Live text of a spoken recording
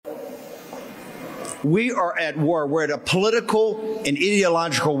We are at war. We're at a political and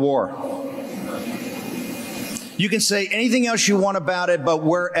ideological war. You can say anything else you want about it, but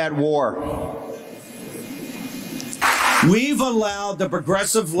we're at war. We've allowed the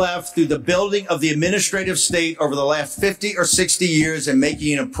progressive left, through the building of the administrative state over the last 50 or 60 years and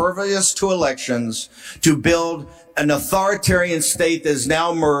making it impervious to elections, to build an authoritarian state that is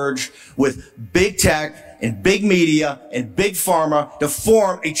now merged with big tech and big media and big pharma to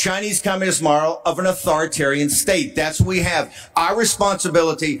form a Chinese communist model of an authoritarian state. That's what we have. Our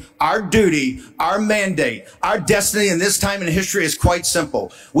responsibility, our duty, our mandate, our destiny in this time in history is quite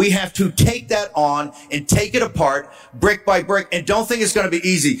simple. We have to take that on and take it apart brick by brick. And don't think it's going to be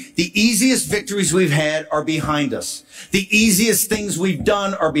easy. The easiest victories we've had are behind us. The easiest things we've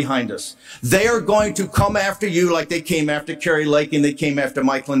done are behind us. They are going to come after you like they came after Kerry Lake and they came after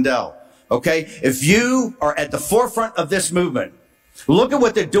Mike Lindell. Okay? If you are at the forefront of this movement, look at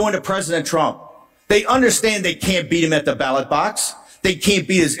what they're doing to President Trump. They understand they can't beat him at the ballot box. They can't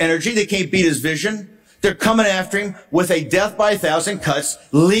beat his energy. They can't beat his vision. They're coming after him with a death by 1,000 cuts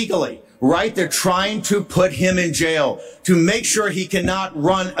legally, right? They're trying to put him in jail to make sure he cannot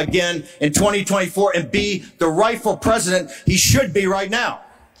run again in 2024 and be the rightful president he should be right now.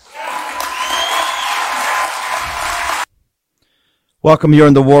 Welcome. You're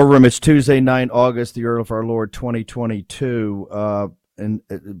in the War Room. It's Tuesday, 9 August, the year of our Lord, 2022. And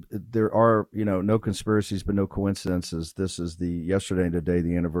there are, no conspiracies, but no coincidences. This is yesterday and today,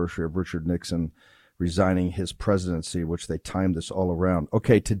 the anniversary of Richard Nixon resigning his presidency, which they timed this all around.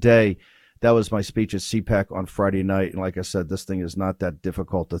 Okay, today, that was my speech at CPAC on Friday night. And like I said, this thing is not that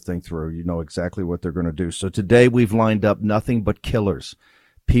difficult to think through. You know exactly what they're going to do. So today we've lined up nothing but killers,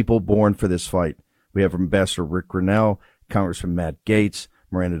 people born for this fight. We have Ambassador Rick Grenell, Congressman Matt Gaetz,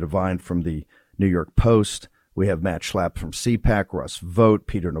 Miranda Devine from the New York Post. We have Matt Schlapp from CPAC, Russ Vought,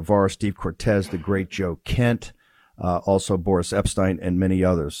 Peter Navarro, Steve Cortez, the great Joe Kent, also Boris Epstein, and many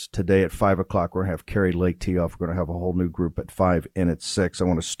others. Today at 5 o'clock, we're going to have Kerry Lake tee off. We're going to have a whole new group at 5 and at 6. I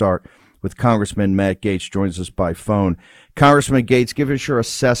want to start with Congressman Matt Gaetz, joins us by phone. Congressman Gaetz, give us your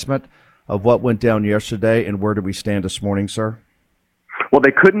assessment of what went down yesterday and where do we stand this morning, sir? Well,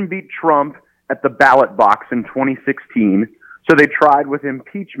 they couldn't beat Trump at the ballot box in 2016, so they tried with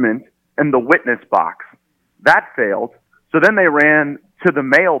impeachment and the witness box. That failed, so then they ran to the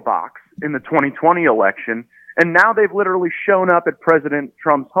mailbox in the 2020 election, and now they've literally shown up at President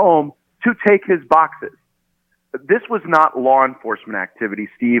Trump's home to take his boxes. This was not law enforcement activity,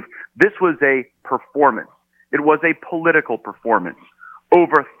 Steve. This was a performance. It was a political performance.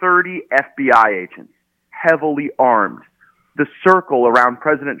 Over 30 FBI agents, heavily armed. The circle around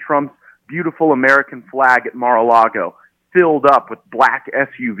President Trump's beautiful American flag at Mar-a-Lago filled up with black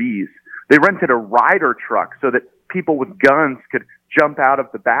SUVs. They rented a rider truck so that people with guns could jump out of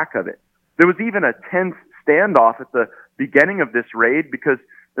the back of it. There was even a tense standoff at the beginning of this raid because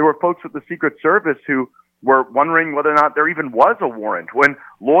there were folks with the Secret Service who were wondering whether or not there even was a warrant. When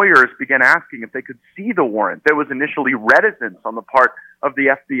lawyers began asking if they could see the warrant, there was initially reticence on the part of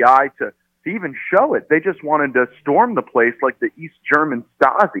the FBI to even show it. They just wanted to storm the place like the East German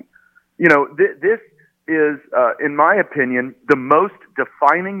Stasi. This is, in my opinion, the most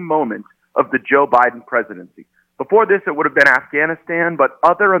defining moment of the Joe Biden presidency. Before this, it would have been Afghanistan, but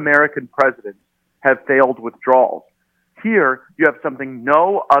other American presidents have failed withdrawals. Here, you have something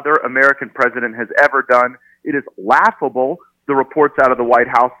no other American president has ever done. It is laughable, the reports out of the White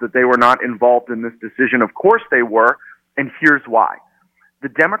House that they were not involved in this decision. Of course they were, and here's why. The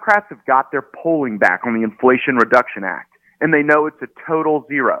Democrats have got their polling back on the Inflation Reduction Act, and they know it's a total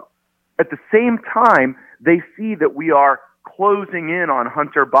zero. At the same time, they see that we are closing in on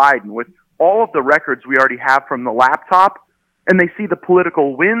Hunter Biden with all of the records we already have from the laptop, and they see the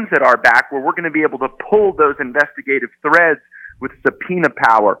political winds at our back where we're going to be able to pull those investigative threads with subpoena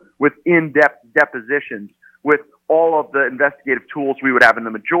power, with in-depth depositions, with all of the investigative tools we would have in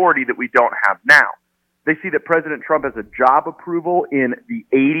the majority that we don't have now. They see that President Trump has a job approval in the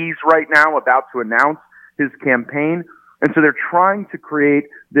 80s right now, about to announce his campaign. And so they're trying to create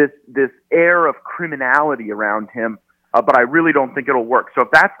this air of criminality around him, but I really don't think it'll work. So if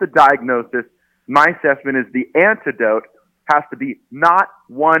that's the diagnosis, my assessment is the antidote has to be not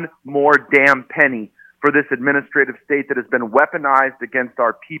one more damn penny for this administrative state that has been weaponized against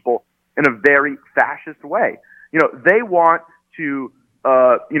our people in a very fascist way. They want to,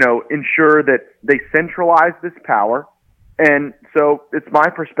 ensure that they centralize this power. And so it's my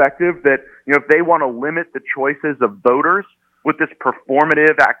perspective that, if they want to limit the choices of voters with this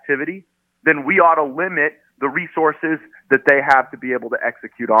performative activity, then we ought to limit the resources that they have to be able to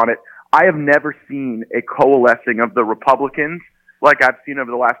execute on it. I have never seen a coalescing of the Republicans like I've seen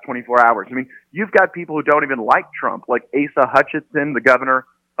over the last 24 hours. I mean, you've got people who don't even like Trump, like Asa Hutchinson, the governor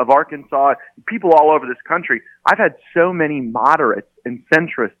of Arkansas, people all over this country. I've had so many moderates and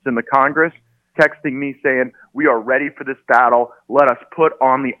centrists in the Congress texting me saying, we are ready for this battle. Let us put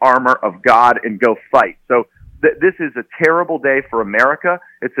on the armor of God and go fight. So this is a terrible day for America.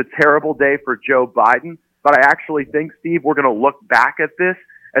 It's a terrible day for Joe Biden. But I actually think, Steve, we're going to look back at this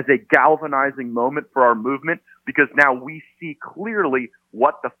as a galvanizing moment for our movement, because now we see clearly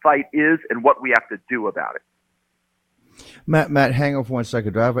what the fight is and what we have to do about it. Matt, hang on for 1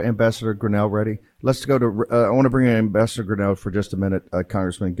 second. Do I have Ambassador Grinnell ready? Let's go to. I want to bring in Ambassador Grinnell for just a minute,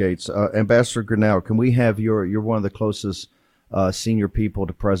 Congressman Gates. Ambassador Grinnell, can we have you're one of the closest senior people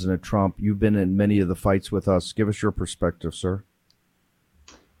to President Trump. You've been in many of the fights with us. Give us your perspective, sir.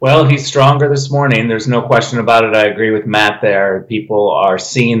 Well, he's stronger this morning. There's no question about it. I agree with Matt there. People are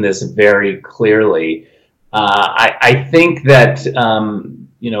seeing this very clearly. I think that,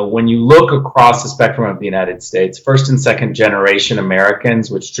 when you look across the spectrum of the United States, first and second generation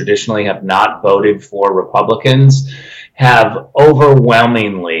Americans, which traditionally have not voted for Republicans, have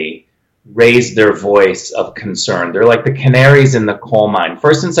overwhelmingly raised their voice of concern. They're like the canaries in the coal mine.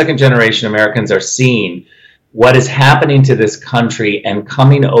 First and second generation Americans are seeing what is happening to this country and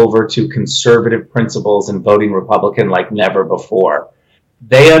coming over to conservative principles and voting Republican like never before.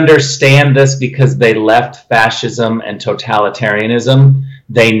 They understand this because they left fascism and totalitarianism.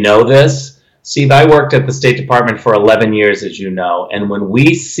 They know this. Steve, I worked at the State Department for 11 years, as you know, and when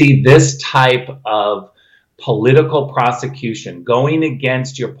we see this type of political prosecution going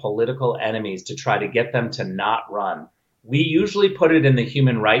against your political enemies to try to get them to not run, we usually put it in the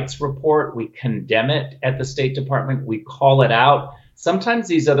Human Rights Report. We condemn it at the State Department. We call it out. Sometimes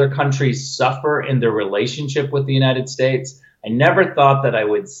these other countries suffer in their relationship with the United States. I never thought that I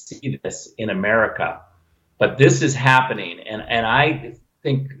would see this in America, but this is happening. And I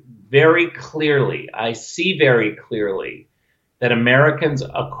think very clearly, I see very clearly that Americans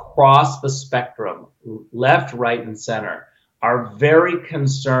across the spectrum, left, right, and center, are very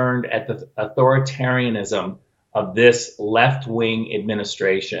concerned at the authoritarianism of this left-wing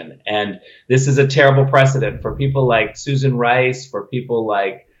administration. And this is a terrible precedent for people like Susan Rice, for people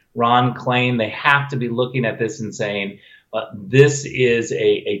like Ron Klain. They have to be looking at this and saying, this is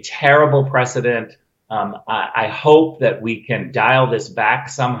a terrible precedent. I hope that we can dial this back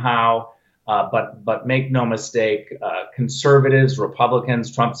somehow, but make no mistake, conservatives,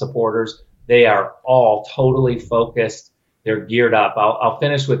 Republicans, Trump supporters, they are all totally focused. They're geared up. I'll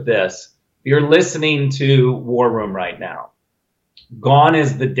finish with this. You're listening to War Room right now. Gone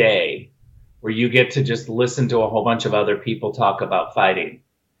is the day where you get to just listen to a whole bunch of other people talk about fighting.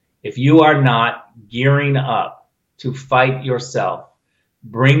 If you are not gearing up to fight yourself,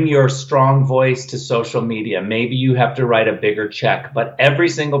 bring your strong voice to social media. Maybe you have to write a bigger check, but every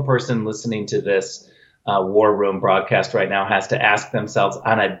single person listening to this War Room broadcast right now has to ask themselves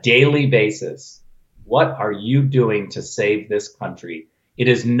on a daily basis, what are you doing to save this country? It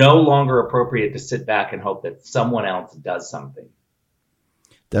is no longer appropriate to sit back and hope that someone else does something.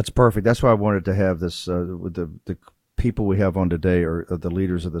 That's perfect. That's why I wanted to have this with the people we have on today are the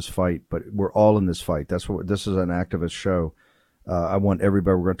leaders of this fight, but we're all in this fight. That's what this is, an activist show. I want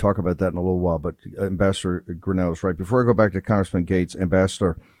everybody, we're going to talk about that in a little while, but Ambassador Grinnell is right. Before I go back to Congressman Gates,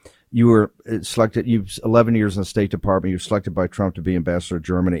 Ambassador, you were selected, you've 11 years in the State Department, you were selected by Trump to be ambassador to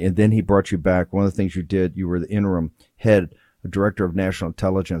Germany, and then he brought you back. One of the things you did, you were the interim head, director of national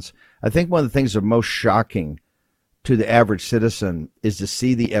intelligence. I think one of the things that are most shocking to the average citizen is to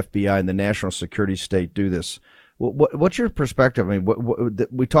see the FBI and the national security state do this. What's your perspective? I mean,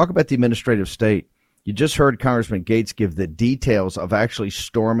 we talk about the administrative state. You just heard Congressman Gates give the details of actually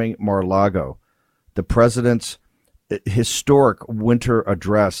storming Mar-a-Lago, the president's historic winter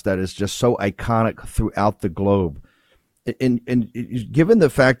address that is just so iconic throughout the globe. And given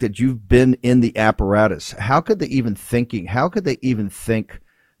the fact that you've been in the apparatus, how could they even think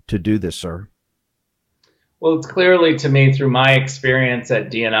to do this, sir? Well, it's clearly to me through my experience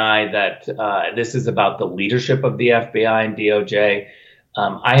at DNI that this is about the leadership of the FBI and DOJ.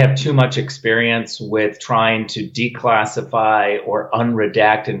 I have too much experience with trying to declassify or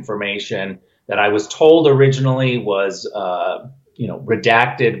unredact information that I was told originally was,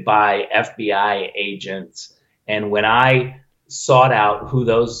 redacted by FBI agents. And when I sought out who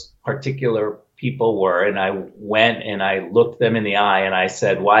those particular people were, and I went and I looked them in the eye and I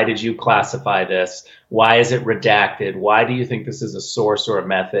said, why did you classify this? Why is it redacted? Why do you think this is a source or a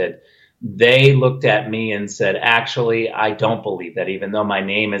method? They looked at me and said, actually, I don't believe that, even though my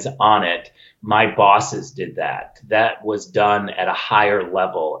name is on it. My bosses did that. That was done at a higher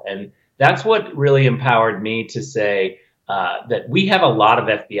level. And that's what really empowered me to say, that we have a lot of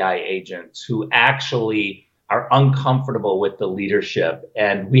FBI agents who actually are uncomfortable with the leadership,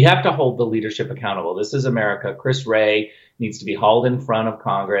 and we have to hold the leadership accountable. This is America. Chris Wray needs to be hauled in front of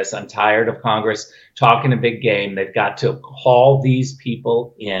Congress. I'm tired of Congress talking a big game. They've got to haul these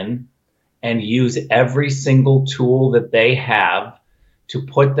people in and use every single tool that they have to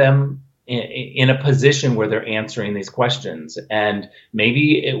put them in a position where they're answering these questions. And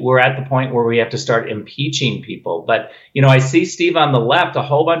maybe we're at the point where we have to start impeaching people. But, I see, Steve, on the left, a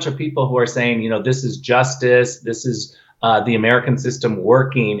whole bunch of people who are saying, this is justice, this is the American system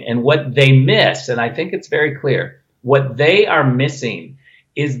working. And what they miss, and I think it's very clear, what they are missing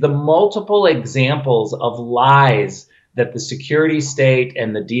is the multiple examples of lies that the security state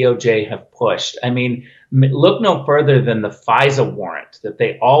and the DOJ have pushed. I mean, look no further than the FISA warrant that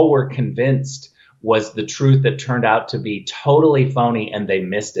they all were convinced was the truth that turned out to be totally phony, and they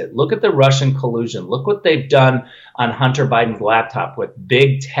missed it. Look at the Russian collusion. Look what they've done on Hunter Biden's laptop with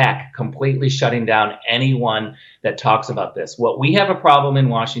big tech completely shutting down anyone that talks about this. What we have a problem in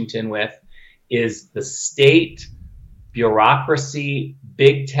Washington with is the state bureaucracy,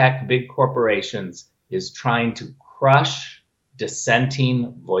 big tech, big corporations is trying to crush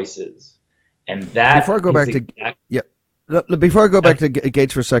dissenting voices. And that before I go back to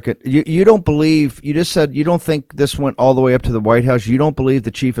Gates for a second, you don't believe, you just said you don't think this went all the way up to the White House. You don't believe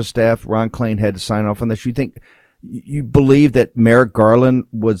the chief of staff, Ron Klain, had to sign off on this. You believe that Merrick Garland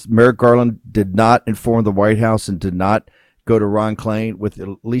did not inform the White House and did not go to Ron Klain with at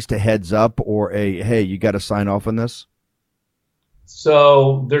least a heads up or hey, you got to sign off on this?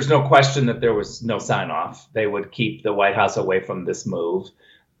 So there's no question that there was no sign off. They would keep the White House away from this move.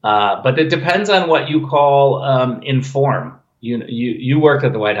 But it depends on what you call inform. You worked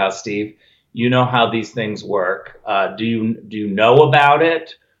at the White House, Steve. You know how these things work. Do you know about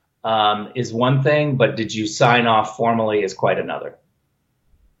it is one thing, but did you sign off formally is quite another.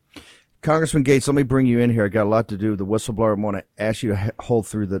 Congressman Gates, let me bring you in here. I got a lot to do with the whistleblower. I want to ask you to hold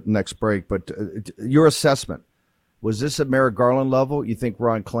through the next break, but your assessment. Was this at Merrick Garland level? You think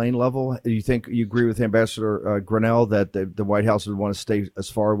Ron Klain level? You think you agree with Ambassador Grinnell that the White House would want to stay as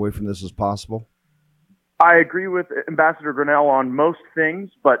far away from this as possible? I agree with Ambassador Grinnell on most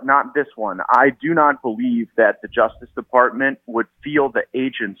things, but not this one. I do not believe that the Justice Department would feel the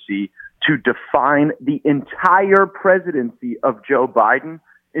agency to define the entire presidency of Joe Biden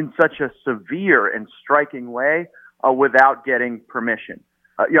in such a severe and striking way without getting permission.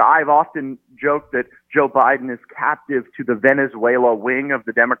 I've often joked that Joe Biden is captive to the Venezuela wing of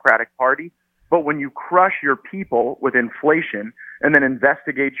the Democratic Party. But when you crush your people with inflation and then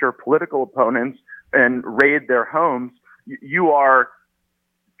investigate your political opponents and raid their homes, you are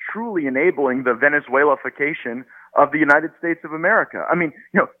truly enabling the Venezuelification of the United States of America. I mean,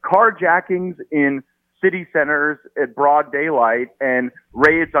 carjackings in city centers at broad daylight and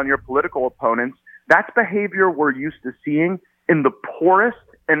raids on your political opponents, that's behavior we're used to seeing in the poorest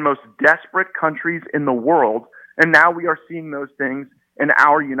and most desperate countries in the world. And now we are seeing those things in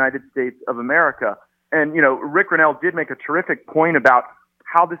our United States of America. And, Rick Grinnell did make a terrific point about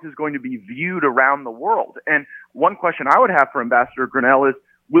how this is going to be viewed around the world. And one question I would have for Ambassador Grinnell is,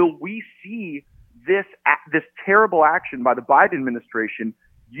 will we see this terrible action by the Biden administration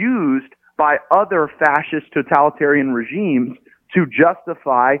used by other fascist totalitarian regimes to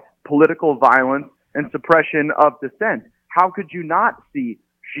justify political violence and suppression of dissent? How could you not see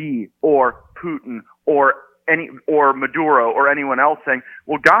Xi or Putin or Maduro or anyone else saying,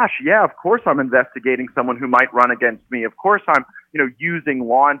 well, gosh, yeah, of course I'm investigating someone who might run against me. Of course I'm, using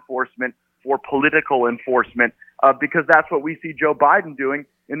law enforcement for political enforcement, because that's what we see Joe Biden doing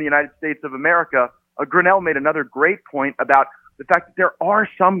in the United States of America. Grinnell made another great point about the fact that there are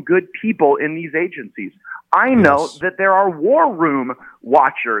some good people in these agencies. I know that there are war room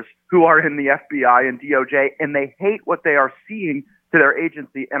watchers who are in the FBI and DOJ, and they hate what they are seeing to their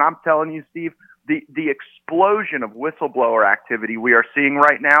agency. And I'm telling you, Steve, the explosion of whistleblower activity we are seeing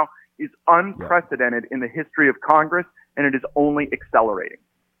right now is unprecedented in the history of Congress, and it is only accelerating.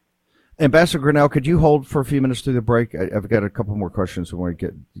 Ambassador Grinnell, could you hold for a few minutes through the break? I've got a couple more questions I want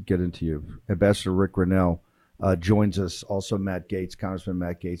to get into you. Ambassador Rick Grinnell joins us, also Matt Gaetz, Congressman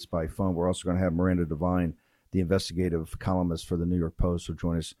Matt Gaetz, by phone. We're also going to have Miranda Devine, the investigative columnist for the New York Post, will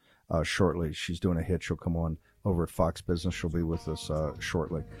join us shortly. She's doing a hit. She'll come on over at Fox Business. She'll be with us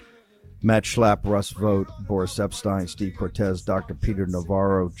shortly. Matt Schlapp, Russ Vought, Boris Epstein, Steve Cortez, Dr. Peter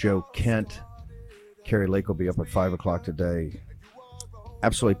Navarro, Joe Kent. Carrie Lake will be up at 5 o'clock today.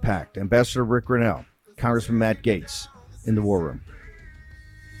 Absolutely packed. Ambassador Rick Grinnell, Congressman Matt Gaetz in the War Room.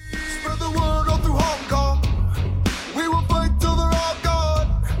 Spread the word all through Hong Kong. We will fight till they're all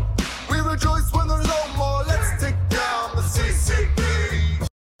gone. We rejoice when there's no more. Let's take down the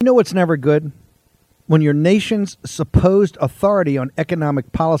You know what's never good? When your nation's supposed authority on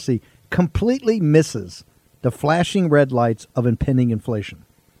economic policy completely misses the flashing red lights of impending inflation.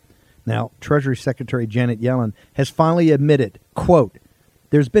 Now, Treasury Secretary Janet Yellen has finally admitted, quote,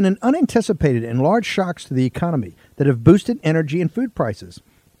 "There's been an unanticipated and large shocks to the economy that have boosted energy and food prices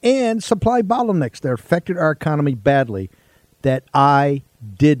and supply bottlenecks that affected our economy badly that I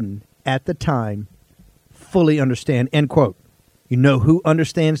didn't, at the time, fully understand," end quote. You know who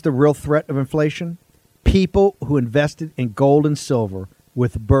understands the real threat of inflation? People who invested in gold and silver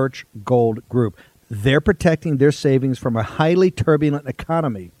with Birch Gold Group. They're protecting their savings from a highly turbulent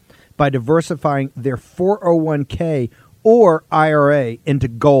economy by diversifying their 401k or IRA into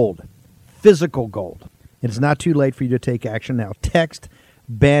gold, physical gold. It's not too late for you to take action now. Text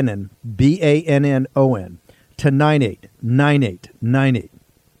Bannon, Bannon, to 989898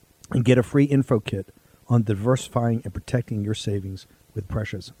 and get a free info kit on diversifying and protecting your savings with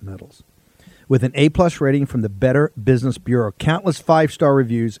precious metals. With an A-plus rating from the Better Business Bureau, countless 5-star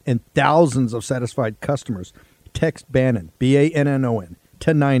reviews, and thousands of satisfied customers, text Bannon, Bannon,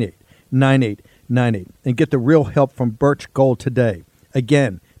 to 989898 and get the real help from Birch Gold today.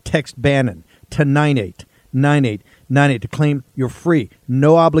 Again, text Bannon to 989898 to claim your free,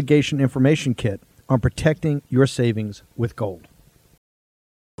 no-obligation information kit on protecting your savings with gold.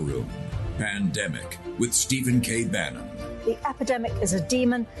 Room Pandemic with Stephen K. Bannon. The epidemic is a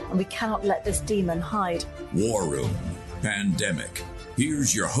demon, and we cannot let this demon hide. War Room Pandemic.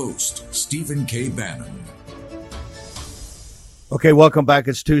 Here's your host, Stephen K. Bannon. Okay, welcome back.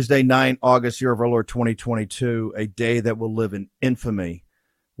 It's Tuesday, 9 August, year of our Lord 2022. A day that will live in infamy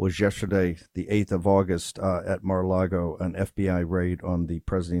was yesterday, the 8th of August, at Mar-a-Lago, an FBI raid on the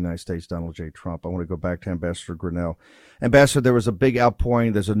President of the United States, Donald J. Trump. I want to go back to Ambassador Grinnell. Ambassador, there was a big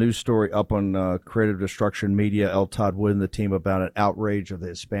outpouring. There's a news story up on Creative Destruction Media, L. Todd Wood and the team, about an outrage of the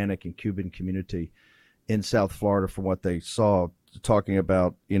Hispanic and Cuban community in South Florida from what they saw, talking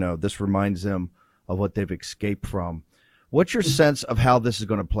about, this reminds them of what they've escaped from. What's your sense of how this is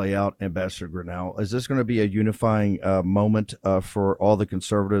going to play out, Ambassador Grinnell? Is this going to be a unifying moment for all the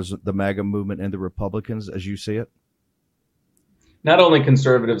conservatives, the MAGA movement, and the Republicans, as you see it? Not only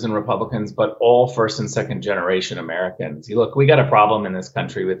conservatives and Republicans, but all first and second generation Americans. Look, we got a problem in this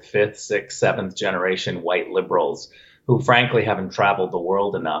country with fifth, sixth, seventh generation white liberals who frankly haven't traveled the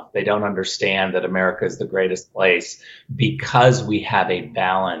world enough. They don't understand that America is the greatest place because we have a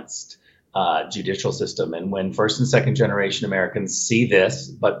balanced judicial system. And when first and second generation Americans see this,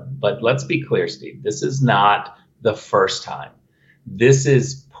 but let's be clear, Steve, this is not the first time. This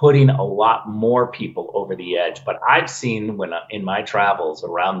is putting a lot more people over the edge. But I've seen when in my travels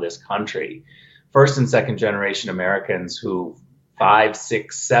around this country, first and second generation Americans who 5,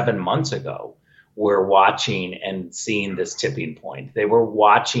 6, 7 months ago were watching and seeing this tipping point. They were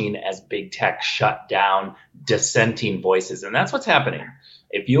watching as big tech shut down dissenting voices. And that's what's happening.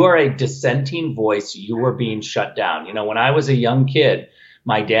 If you are a dissenting voice, you are being shut down. When I was a young kid,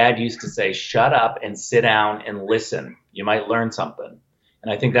 my dad used to say, shut up and sit down and listen. You might learn something.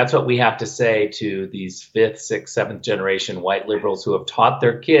 And I think that's what we have to say to these fifth, sixth, seventh generation white liberals who have taught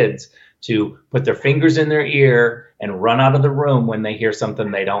their kids to put their fingers in their ear and run out of the room when they hear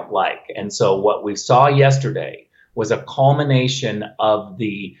something they don't like. And so what we saw yesterday was a culmination of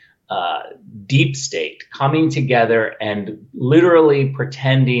the deep state coming together and literally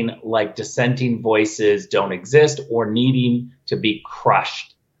pretending like dissenting voices don't exist or needing to be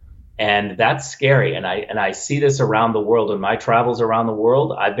crushed. And that's scary. And I see this around the world. In my travels around the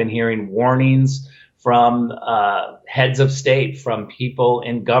world, I've been hearing warnings from heads of state, from people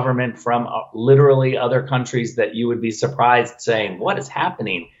in government, from literally other countries that you would be surprised saying, what is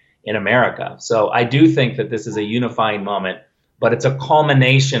happening in America? So I do think that this is a unifying moment, but it's a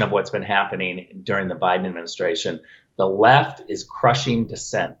culmination of what's been happening during the Biden administration. The left is crushing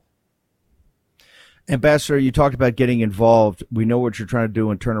dissent. Ambassador, you talked about getting involved. We know what you're trying to do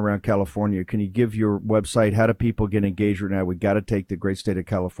in Turnaround California. Can you give your website? How do people get engaged right now? We got to take the great state of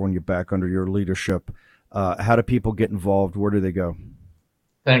California back under your leadership. How do people get involved? Where do they go?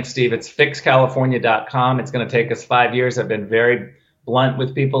 Thanks, Steve. It's fixcalifornia.com. It's going to take us 5 years. I've been very blunt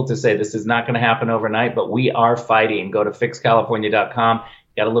with people to say this is not going to happen overnight, but we are fighting. Go to fixcalifornia.com.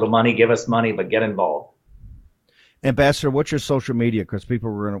 Got a little money, give us money, but get involved. Ambassador, what's your social media? Because people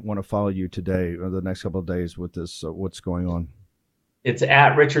are going to want to follow you today or the next couple of days with this. What's going on? It's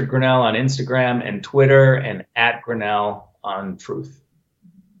at Richard Grinnell on Instagram and Twitter, and at Grinnell on Truth.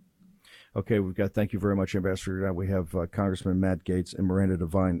 Okay, thank you very much, Ambassador. We have Congressman Matt Gaetz and Miranda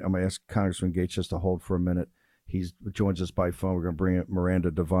Devine. I'm going to ask Congressman Gaetz just to hold for a minute. He joins us by phone. We're going to bring in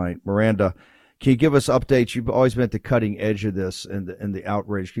Miranda Devine. Miranda, Can you give us updates? You've always been at the cutting edge of this and the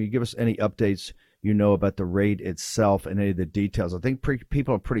outrage. Can you give us any updates about the raid itself and any of the details? I think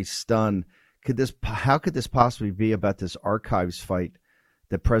people are pretty stunned. How could this possibly be about this archives fight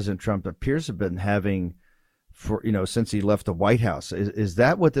that President Trump appears to have been having for since he left the White House? Is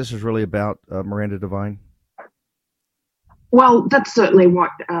that what this is really about, Miranda Devine? Well, that's certainly what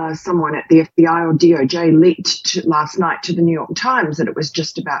someone at the FBI or DOJ leaked last night to the New York Times, that it was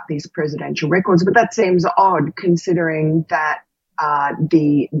just about these presidential records. But that seems odd, considering that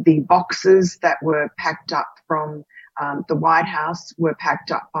the boxes that were packed up from the White House were packed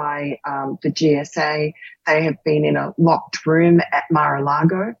up by the GSA. They have been in a locked room at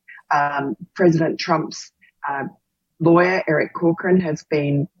Mar-a-Lago. President Trump's lawyer, Eric Corcoran, has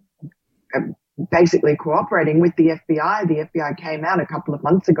been basically cooperating with the FBI. The FBI came out a couple of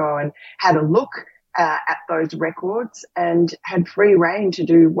months ago and had a look at those records and had free rein to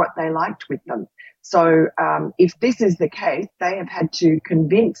do what they liked with them. So if this is the case, they have had to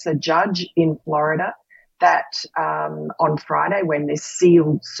convince a judge in Florida that on Friday, when this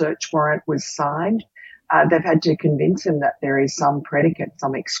sealed search warrant was signed, they've had to convince him that there is some predicate,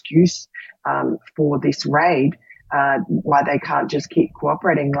 some excuse for this raid, why they can't just keep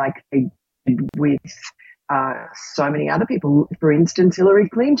cooperating like they did with so many other people, for instance, Hillary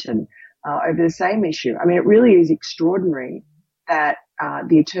Clinton, over the same issue. I mean, it really is extraordinary that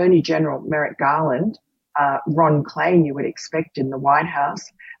the Attorney General, Merrick Garland, Ron Klain, you would expect in the White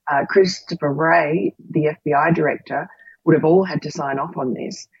House, Christopher Wray, the FBI director, would have all had to sign off on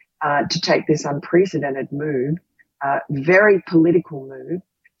this to take this unprecedented move, very political move,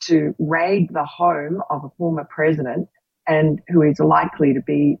 to raid the home of a former president and who is likely to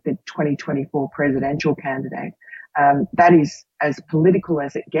be the 2024 presidential candidate. That is as political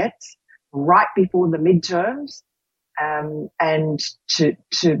as it gets, right before the midterms. And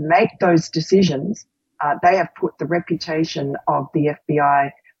to make those decisions, they have put the reputation of the FBI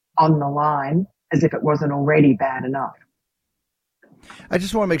on the line as if it wasn't already bad enough. I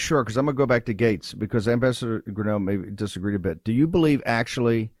just want to make sure, because I'm going to go back to Gates, because Ambassador Grinnell may disagree a bit. Do you believe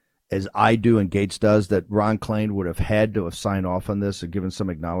actually, as I do and Gates does, that Ron Klain would have had to have signed off on this and given some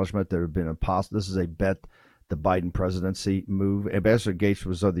acknowledgement that it would have been impossible? This is a bet the Biden presidency move. Ambassador Gates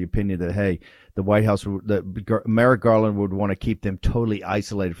was of the opinion that, hey, the White House, that Merrick Garland would want to keep them totally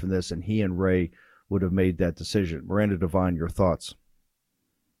isolated from this, and he and Wray would have made that decision. Miranda Devine, your thoughts?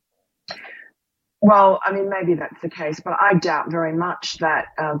 Well, I mean, maybe that's the case, but I doubt very much that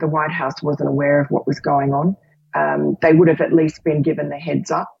the White House wasn't aware of what was going on. They would have at least been given the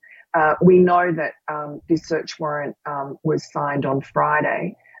heads up. We know that this search warrant was signed on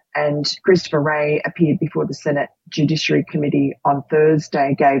Friday, and Christopher Wray appeared before the Senate Judiciary Committee on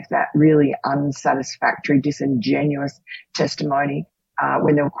Thursday, gave that really unsatisfactory, disingenuous testimony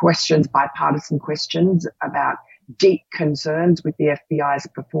when there were questions, bipartisan questions about deep concerns with the FBI's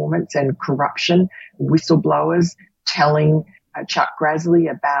performance and corruption, whistleblowers telling Chuck Grassley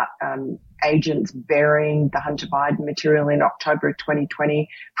about agents burying the Hunter Biden material in October of 2020,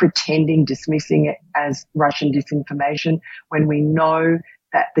 dismissing it as Russian disinformation, when we know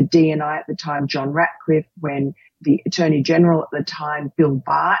that the DNI at the time, John Ratcliffe, when the Attorney General at the time, Bill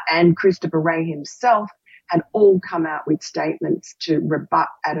Barr, and Christopher Wray himself had all come out with statements to rebut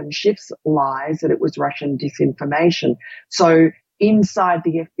Adam Schiff's lies that it was Russian disinformation. So inside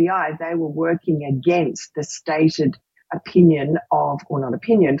the FBI, they were working against the stated opinion of, or not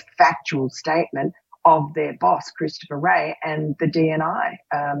opinion, factual statement of their boss, Christopher Wray, and the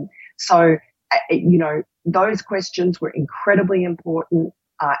DNI. So, those questions were incredibly important,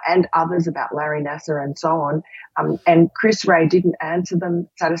 and others about Larry Nassar and so on. And Chris Wray didn't answer them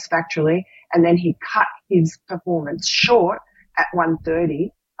satisfactorily. And then he cut his performance short at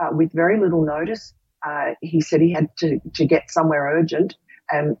 1:30 with very little notice. He said he had to get somewhere urgent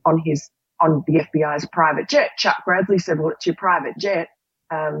on the FBI's private jet. Chuck Grassley said, well, it's your private jet.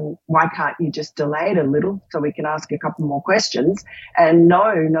 Why can't you just delay it a little so we can ask a couple more questions? And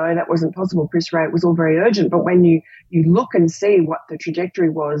no, that wasn't possible. Chris Wray, it was all very urgent. But when you look and see what the trajectory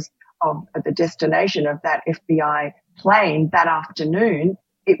was of the destination of that FBI plane that afternoon,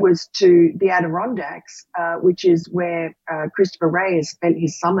 it was to the Adirondacks, which is where Christopher Wray has spent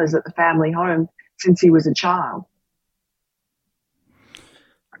his summers at the family home since he was a child.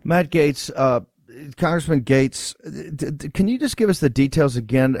 Matt Gaetz, Congressman Gaetz, can you just give us the details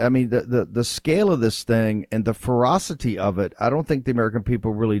again? I mean, the scale of this thing and the ferocity of it, I don't think the American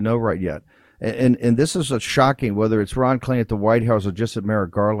people really know right yet. And this is shocking, whether it's Ron Klain at the White House or just at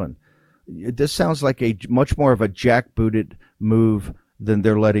Merrick Garland. This sounds like a much more of a jackbooted move than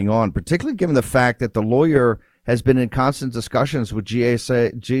they're letting on, particularly given the fact that the lawyer has been in constant discussions with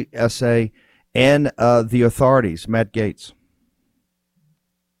GSA and the authorities. Matt Gaetz.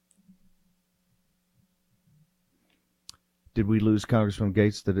 Did we lose Congressman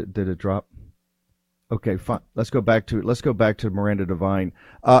Gaetz? Did it drop? Okay, fine. Let's go back to Miranda Devine.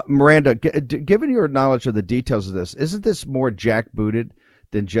 Miranda, given your knowledge of the details of this, isn't this more jackbooted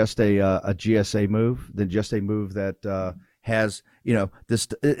than just a GSA move? Than just a move that has this?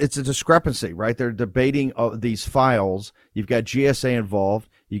 It's a discrepancy, right? They're debating these files. You've got GSA involved.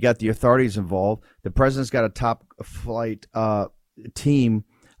 You got the authorities involved. The president's got a top flight team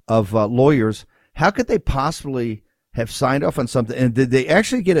of lawyers. How could they possibly have signed off on something? And did they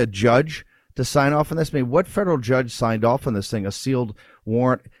actually get a judge to sign off on this? I mean, what federal judge signed off on this thing, a sealed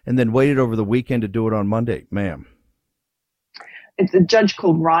warrant, and then waited over the weekend to do it on Monday, ma'am? It's a judge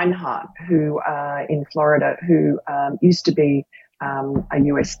called Reinhart, who in Florida, who used to be a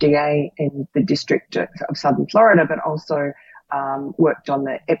USDA in the District of Southern Florida, but also worked on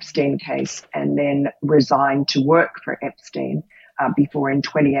the Epstein case and then resigned to work for Epstein before in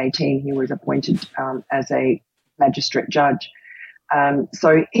 2018 he was appointed as a magistrate judge.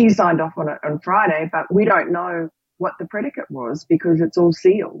 So he signed off on it on Friday, but we don't know what the predicate was because it's all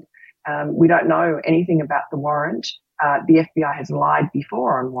sealed. We don't know anything about the warrant. The FBI has lied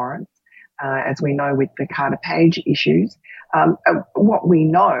before on warrants, as we know with the Carter Page issues. What we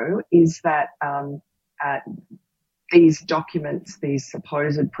know is that these documents, these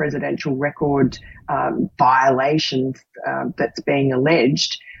supposed presidential record violations that's being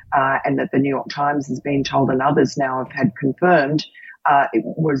alleged, and that the New York Times has been told and others now have had confirmed, it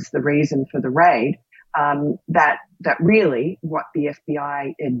was the reason for the raid. That really what the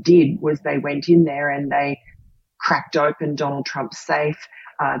FBI did was they went in there and they cracked open Donald Trump's safe.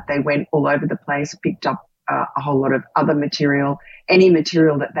 They went all over the place, picked up a whole lot of other material, any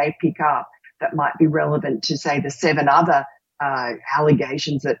material that they pick up that might be relevant to, say, the 7 other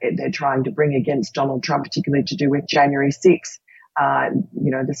allegations that they're trying to bring against Donald Trump, particularly to do with January 6th.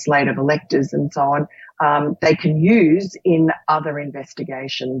 The slate of electors and so on, they can use in other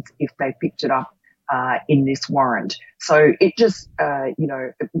investigations if they picked it up in this warrant. So it just, a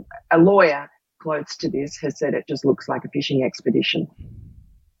lawyer close to this has said it just looks like a fishing expedition.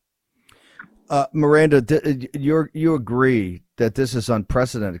 Miranda, you agree that this is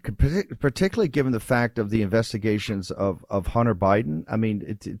unprecedented, particularly given the fact of the investigations of Hunter Biden? I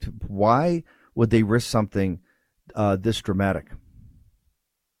mean, why would they risk something this dramatic?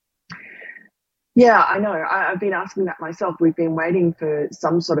 Yeah, I know. I've been asking that myself. We've been waiting for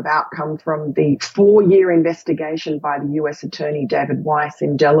some sort of outcome from the 4-year investigation by the U.S. Attorney David Weiss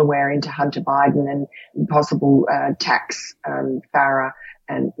in Delaware into Hunter Biden and possible tax FARA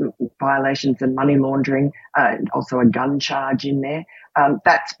and violations and money laundering, and also a gun charge in there.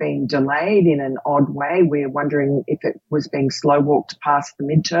 That's been delayed in an odd way. We're wondering if it was being slow walked past the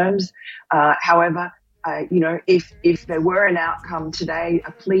midterms. However, if there were an outcome today,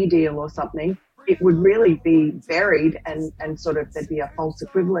 a plea deal or something, it would really be buried and sort of there'd be a false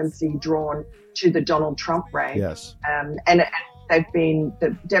equivalency drawn to the Donald Trump raid. Yes. And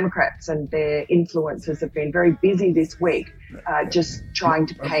the Democrats and their influencers have been very busy this week just trying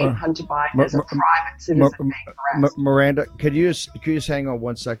to paint Hunter Biden as a private citizen. Miranda, could you just hang on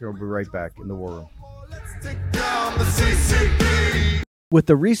 1 second? We'll be right back in the War Room. With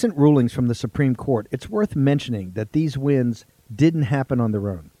the recent rulings from the Supreme Court, it's worth mentioning that these wins didn't happen on their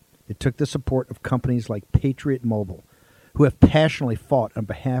own. It took the support of companies like Patriot Mobile, who have passionately fought on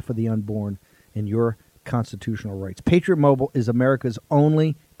behalf of the unborn and your constitutional rights. Patriot Mobile is America's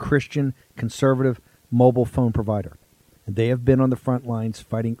only Christian conservative mobile phone provider, and they have been on the front lines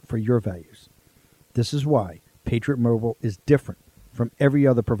fighting for your values. This is why Patriot Mobile is different from every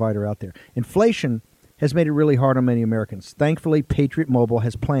other provider out there. Inflation has made it really hard on many Americans. Thankfully, Patriot Mobile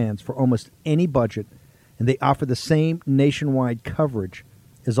has plans for almost any budget, and they offer the same nationwide coverage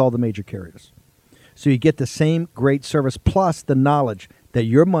as all the major carriers. So you get the same great service plus the knowledge that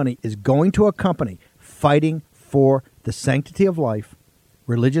your money is going to a company fighting for the sanctity of life,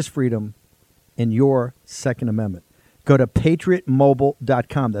 religious freedom, and your Second Amendment. Go to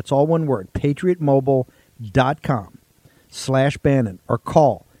patriotmobile.com. That's all one word, patriotmobile.com/Bannon, or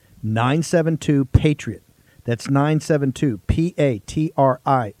call 972-PATRIOT. That's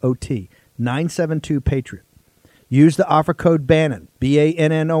 972-PATRIOT, 972-PATRIOT. Use the offer code Bannon,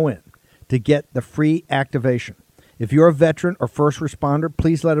 BANNON, to get the free activation. If you're a veteran or first responder,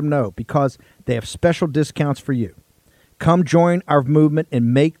 please let them know because they have special discounts for you. Come join our movement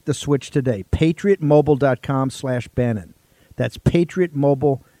and make the switch today. PatriotMobile.com/Bannon. That's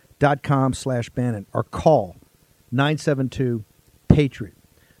PatriotMobile.com/Bannon, or call 972-PATRIOT.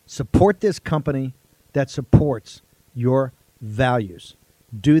 Support this company that supports your values.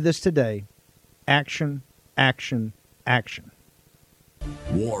 Do this today action, action, action.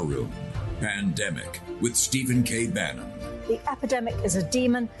 War Room Pandemic with Stephen K. Bannon. The epidemic is a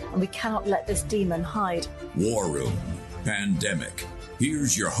demon, and we cannot let this demon hide. War Room Pandemic.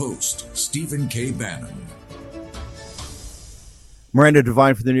 Here's your host, Stephen K. Bannon. Miranda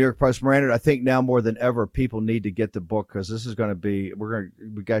Devine from the New York Post. Miranda, I think now more than ever, people need to get the book because this is going to be,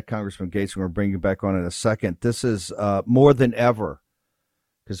 we got Congressman Gaetz, we're going to bring you back on in a second. This is more than ever,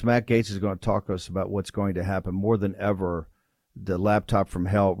 because Matt Gaetz is going to talk to us about what's going to happen more than ever. The laptop from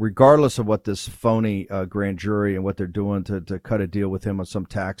hell, regardless of what this phony grand jury and what they're doing to cut a deal with him on some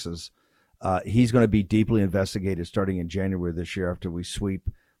taxes, he's going to be deeply investigated starting in January this year after we sweep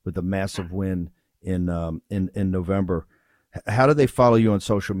with a massive win in November. How do they follow you on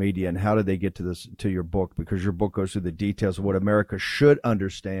social media, and how do they get to your book? Because your book goes through the details of what America should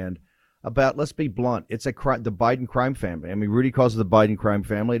understand about, let's be blunt, it's the Biden crime family. I mean, Rudy calls it the Biden crime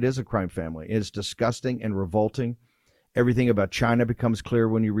family. It is a crime family. It's disgusting and revolting. Everything about China becomes clear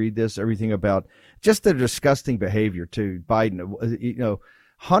when you read this. Everything about just the disgusting behavior too. Biden,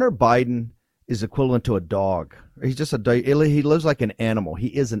 Hunter Biden is equivalent to a dog. He's just he lives like an animal. He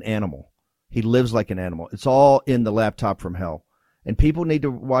is an animal. He lives like an animal. It's all in the laptop from hell. And people need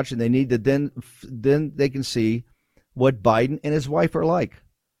to watch it. They need to then they can see what Biden and his wife are like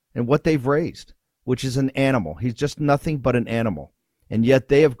and what they've raised, which is an animal. He's just nothing but an animal. And yet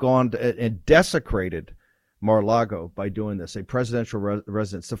they have gone and desecrated Mar-a-Lago by doing this, a presidential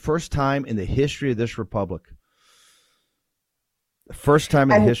residence. The first time in the history of this republic. The first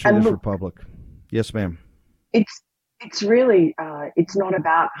time in the history of this republic. Yes, ma'am. It's really, it's not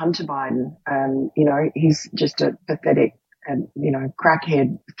about Hunter Biden. He's just a pathetic,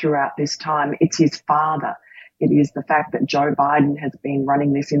 crackhead throughout this time. It's his father. It is the fact that Joe Biden has been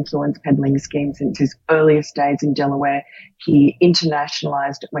running this influence peddling scheme since his earliest days in Delaware. He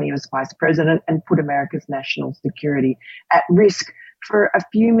internationalized it when he was vice president and put America's national security at risk for a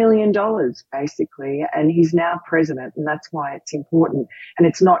few $1 million, basically. And he's now president, and that's why it's important. And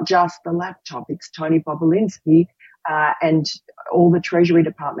it's not just the laptop. It's Tony Bobulinski and all the Treasury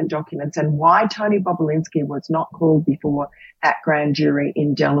Department documents, and why Tony Bobulinski was not called before that grand jury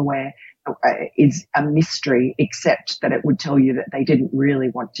in Delaware is a mystery, except that it would tell you that they didn't really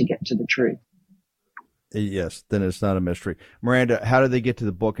want to get to the truth. Yes, then it's not a mystery. Miranda, how do they get to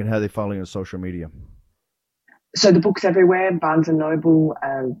the book, and how do they follow you on social media? So the book's everywhere, Barnes & Noble,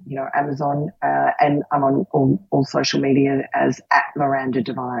 Amazon, and I'm on all social media as @Miranda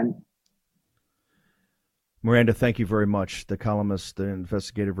Devine. Miranda, thank you very much. The columnist, the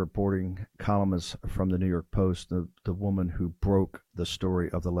investigative reporting columnist from the New York Post, the woman who broke the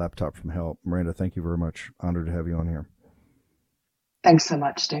story of the laptop from hell. Miranda, thank you very much. Honored to have you on here. Thanks so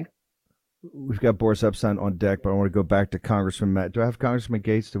much, Steve. We've got Boris Epstein on deck, but I want to go back to Congressman Matt. Do I have Congressman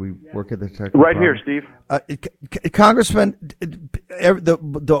Gaetz? Do we work at the technical right problem? Here, Steve? Congressman,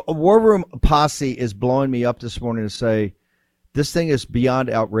 the War Room posse is blowing me up this morning to say this thing is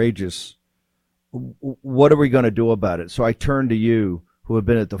beyond outrageous. What are we going to do about it? So I turn to you, who have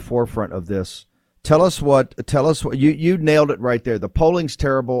been at the forefront of this. Tell us what you nailed it right there. The polling's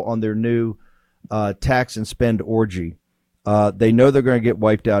terrible on their new tax and spend orgy. They know they're going to get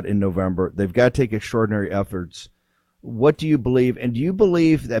wiped out in November. They've got to take extraordinary efforts. What do you believe? And do you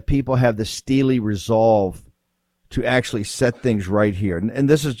believe that people have the steely resolve to actually set things right here? And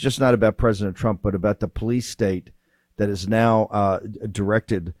this is just not about President Trump, but about the police state that is now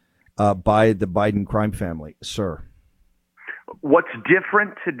directed by the Biden crime family, sir. What's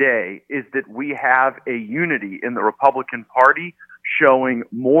different today is that we have a unity in the Republican Party showing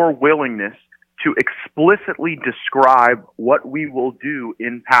more willingness to explicitly describe what we will do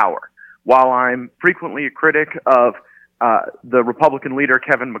in power. While I'm frequently a critic of the Republican leader,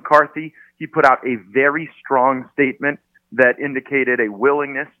 Kevin McCarthy, he put out a very strong statement that indicated a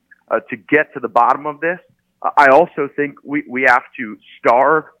willingness to get to the bottom of this. I also think we have to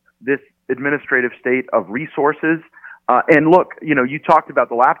starve this administrative state of resources. And look, you talked about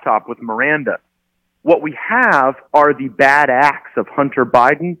the laptop with Miranda. What we have are the bad acts of Hunter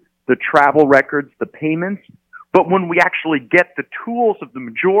Biden, the travel records, the payments. But when we actually get the tools of the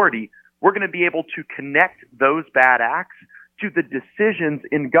majority, we're going to be able to connect those bad acts to the decisions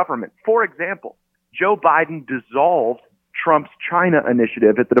in government. For example, Joe Biden dissolved Trump's China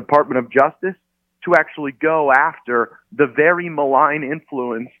initiative at the Department of Justice to actually go after the very malign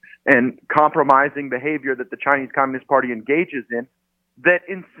influence and compromising behavior that the Chinese Communist Party engages in that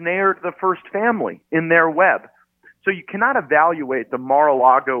ensnared the first family in their web. So you cannot evaluate the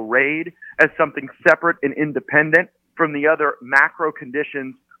Mar-a-Lago raid as something separate and independent from the other macro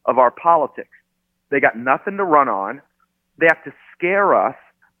conditions of our politics. They got nothing to run on. They have to scare us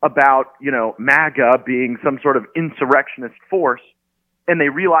about, MAGA being some sort of insurrectionist force, and they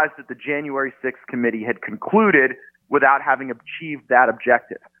realized that the January 6th committee had concluded without having achieved that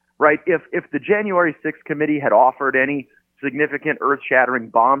objective, right? If the January 6th committee had offered any significant earth-shattering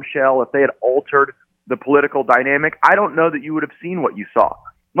bombshell, if they had altered the political dynamic, I don't know that you would have seen what you saw.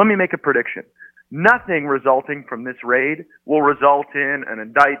 Let me make a prediction. Nothing resulting from this raid will result in an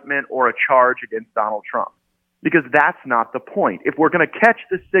indictment or a charge against Donald Trump, because that's not the point. If we're going to catch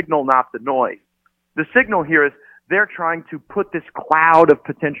the signal, not the noise, the signal here is they're trying to put this cloud of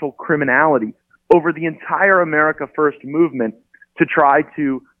potential criminality over the entire America First movement to try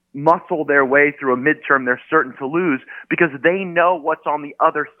to muscle their way through a midterm they're certain to lose, because they know what's on the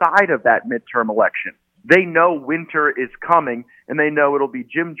other side of that midterm election. They know winter is coming, and they know it'll be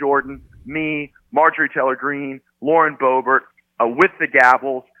Jim Jordan, me, Marjorie Taylor Greene, Lauren Boebert, with the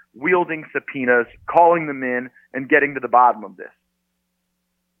gavels, wielding subpoenas, calling them in, and getting to the bottom of this.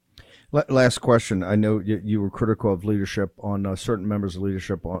 Last question. I know you were critical of leadership on certain members of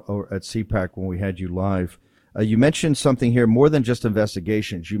leadership at CPAC when we had you live. You mentioned something here more than just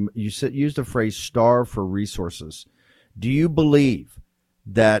investigations. You used the phrase "starve for resources." Do you believe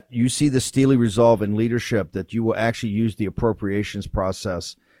that you see the steely resolve in leadership that you will actually use the appropriations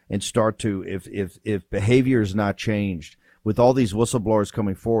process and start to, if behavior is not changed, with all these whistleblowers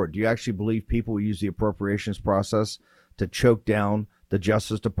coming forward, do you actually believe people will use the appropriations process to choke down the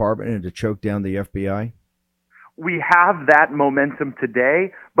Justice Department and to choke down the FBI? We have that momentum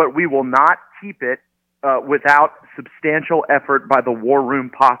today, but we will not keep it without substantial effort by the War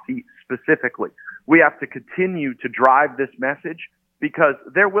Room posse specifically. We have to continue to drive this message, because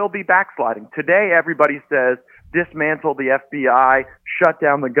there will be backsliding. Today, everybody says, dismantle the FBI, shut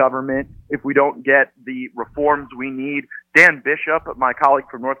down the government if we don't get the reforms we need. Dan Bishop, my colleague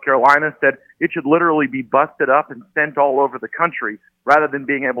from North Carolina, said it should literally be busted up and sent all over the country rather than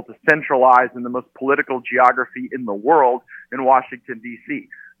being able to centralize in the most political geography in the world in Washington, D.C.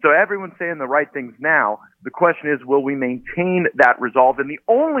 So everyone's saying the right things now. The question is, will we maintain that resolve? And the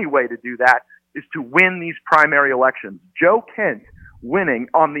only way to do that is to win these primary elections. Joe Kent winning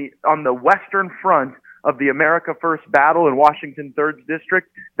on the Western Front of the America First battle in Washington 3rd District,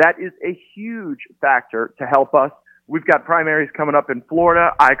 that is a huge factor to help us. We've got primaries coming up in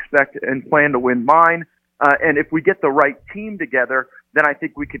Florida. I expect and plan to win mine. And if we get the right team together, then I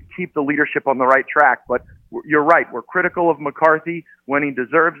think we could keep the leadership on the right track. But you're right. We're critical of McCarthy when he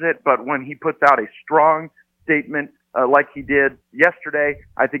deserves it. But when he puts out a strong statement like he did yesterday,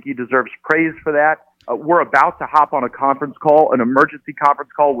 I think he deserves praise for that. We're about to hop on a conference call, an emergency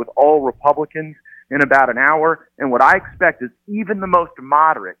conference call with all Republicans in about an hour. And what I expect is even the most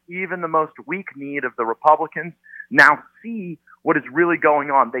moderate, even the most weak-kneed of the Republicans now see what is really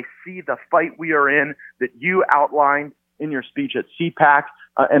going on. They see the fight we are in that you outlined in your speech at CPAC,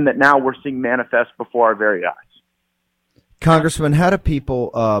 and that now we're seeing manifest before our very eyes. Congressman, how do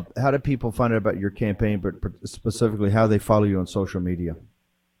people find out about your campaign, but specifically how they follow you on social media?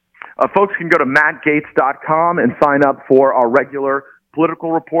 Folks can go to mattgaetz.com and sign up for our regular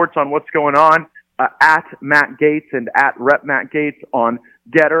political reports on what's going on at Matt Gaetz and at Rep Matt Gaetz on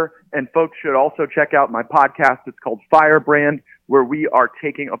Getter. And folks should also check out my podcast. It's called Firebrand, where we are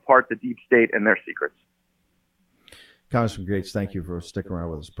taking apart the deep state and their secrets. Congressman Gaetz, thank you for sticking around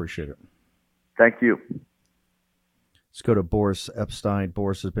with us. Appreciate it. Thank you. Let's go to Boris Epstein.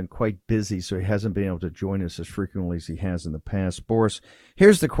 Boris has been quite busy, so he hasn't been able to join us as frequently as he has in the past. Boris,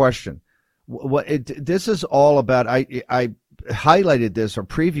 here's the question. This is all about, I highlighted this or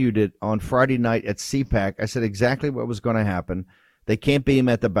previewed it on Friday night at CPAC. I said exactly what was going to happen. They can't beat him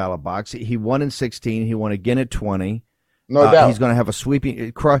at the ballot box. He won in 16. He won again at 20. No doubt. He's going to have a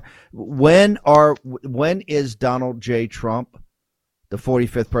sweeping. When is Donald J. Trump, the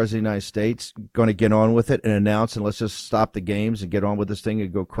 45th president of the United States, going to get on with it and announce, and let's just stop the games and get on with this thing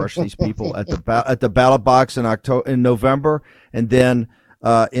and go crush these people at the ballot box in November, and then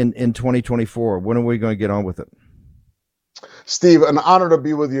in 2024? When are we going to get on with it? Steve, an honor to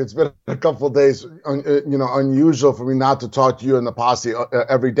be with you. It's been a couple of days, unusual for me not to talk to you and the posse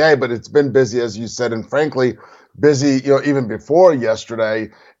every day, but it's been busy, as you said, and frankly, busy, even before yesterday,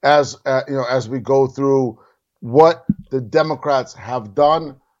 as we go through what the Democrats have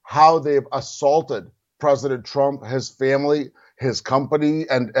done, how they've assaulted President Trump, his family, his company,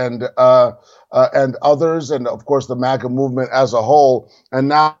 and others, and of course the MAGA movement as a whole. And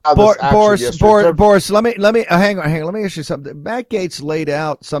now, Boris, let me hang on. Let me ask you something. Matt Gaetz laid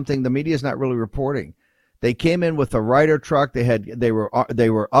out something the media is not really reporting. They came in with a Ryder truck. They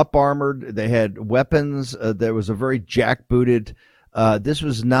were up armored. They had weapons. There was a very jackbooted. This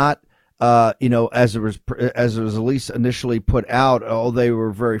was not as it was at least initially put out, they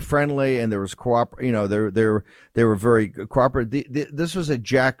were very friendly and there was they were very cooperative. This was a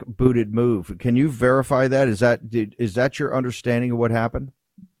jackbooted move. Can you verify that? Is that your understanding of what happened?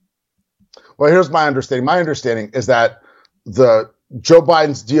 Well, here's my understanding. My understanding is that Joe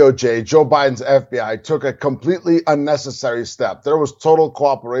Biden's DOJ, Joe Biden's FBI took a completely unnecessary step. There was total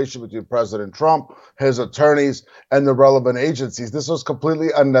cooperation between President Trump, his attorneys, and the relevant agencies. This was completely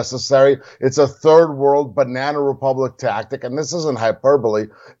unnecessary. It's a third world banana republic tactic, and this isn't hyperbole.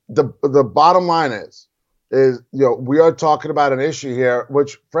 The bottom line is we are talking about an issue here,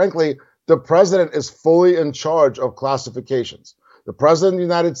 which frankly, the president is fully in charge of classifications. The president of the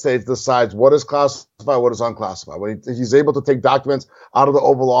United States decides what is classified, what is unclassified. When he's able to take documents out of the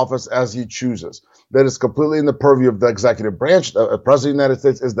Oval Office as he chooses. That is completely in the purview of the executive branch. The president of the United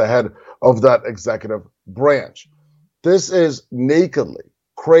States is the head of that executive branch. This is nakedly,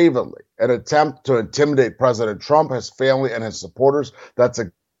 cravenly, an attempt to intimidate President Trump, his family, and his supporters.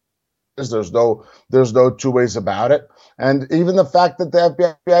 There's no two ways about it. And even the fact that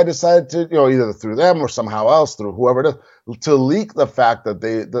the FBI decided to, either through them or somehow else, through whoever it is, to leak the fact that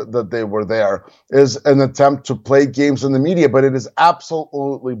they were there is an attempt to play games in the media. But it is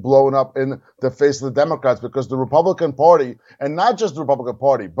absolutely blown up in the face of the Democrats, because the Republican Party, and not just the Republican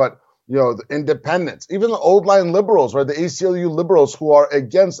Party, but the independents, even the old line liberals, right, the ACLU liberals who are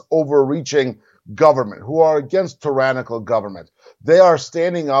against overreaching government, who are against tyrannical government, they are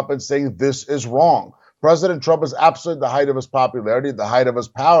standing up and saying this is wrong. President Trump is absolutely at the height of his popularity, the height of his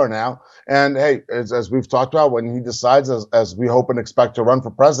power now. And hey, as we've talked about, when he decides, as we hope and expect, to run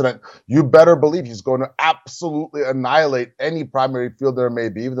for president, you better believe he's going to absolutely annihilate any primary field there may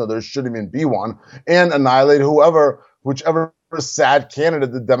be, even though there shouldn't even be one, and annihilate whichever sad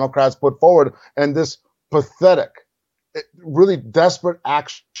candidate the Democrats put forward. And this pathetic, really desperate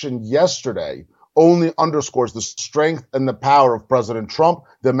action yesterday only underscores the strength and the power of President Trump,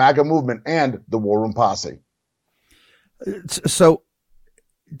 the MAGA movement, and the War Room Posse. So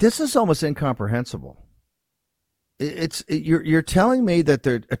this is almost incomprehensible. You're telling me that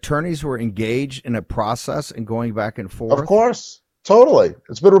the attorneys were engaged in a process and going back and forth? Of course, totally.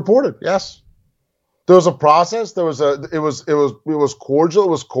 It's been reported. Yes, there was a process. It was cordial. It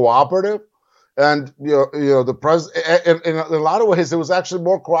was cooperative. And the president, in a lot of ways, it was actually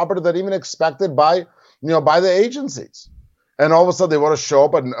more cooperative than even expected by the agencies. And all of a sudden, they want to show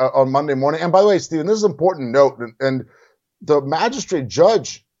up on Monday morning. And by the way, Stephen, this is an important note. And the magistrate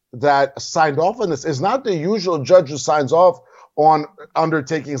judge that signed off on this is not the usual judge who signs off on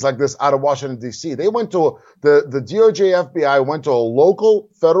undertakings like this out of Washington, D.C. They went to the DOJ, FBI went to a local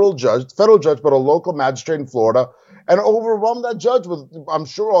federal judge, but a local magistrate in Florida, and overwhelmed that judge with, I'm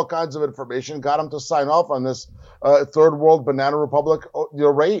sure, all kinds of information, got him to sign off on this third world banana republic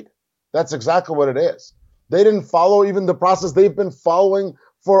raid. That's exactly what it is. They didn't follow even the process they've been following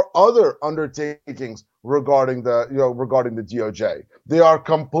for other undertakings regarding the DOJ. They are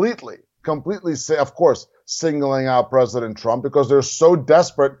completely, of course, singling out President Trump because they're so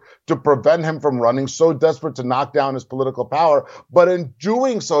desperate to prevent him from running, so desperate to knock down his political power. But in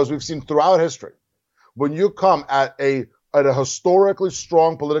doing so, as we've seen throughout history, when you come at a historically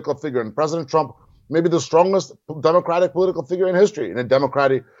strong political figure, and President Trump, maybe the strongest democratic political figure in history in a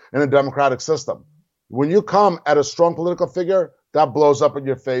democratic system, when you come at a strong political figure, that blows up in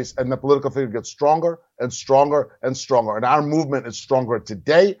your face, and the political figure gets stronger and stronger and stronger. And our movement is stronger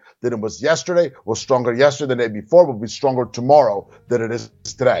today than it was yesterday, was stronger yesterday than the day before, will be stronger tomorrow than it is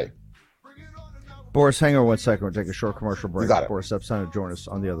today. Boris, hang on 1 second. We'll take a short commercial break. You got it. Boris Epstein will join us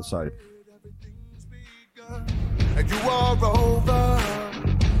on the other side. And you are over,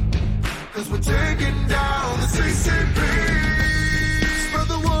 'cause we're taking down the CCP. Spread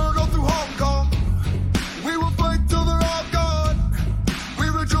the word all through Hong Kong. We will fight till they're all gone. We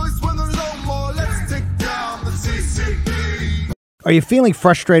rejoice when there's no more. Let's take down the CCP. Are you feeling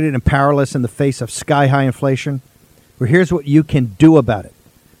frustrated and powerless in the face of sky-high inflation? Well, here's what you can do about it.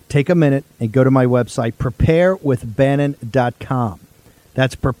 Take a minute and go to my website, preparewithbannon.com.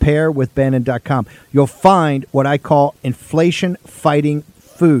 That's preparewithbannon.com. You'll find what I call inflation-fighting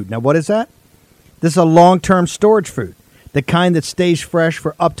food. Now, what is that? This is a long-term storage food, the kind that stays fresh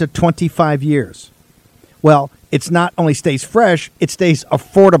for up to 25 years. Well, it's not only stays fresh, it stays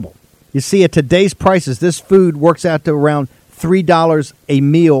affordable. You see, at today's prices, this food works out to around $3 a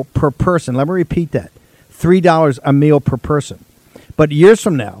meal per person. Let me repeat that. $3 a meal per person. But years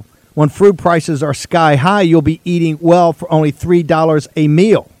from now, when food prices are sky high, you'll be eating well for only $3 a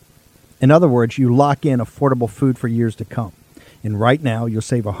meal. In other words, you lock in affordable food for years to come. And right now, you'll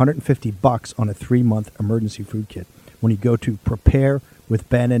save $150 on a 3-month emergency food kit. when you go to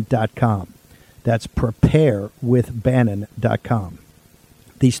preparewithbannon.com. That's preparewithbannon.com.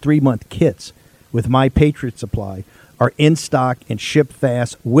 These 3-month kits with My Patriot Supply are in stock and ship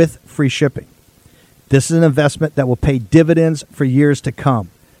fast with free shipping. This is an investment that will pay dividends for years to come.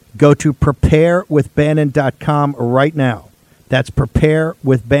 Go to preparewithbannon.com right now. That's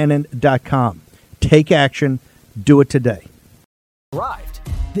preparewithbannon.com. Take action. Do it today. Arrived.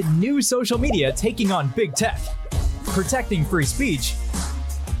 The new social media taking on big tech, protecting free speech,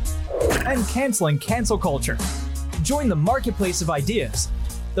 and canceling cancel culture. Join the marketplace of ideas.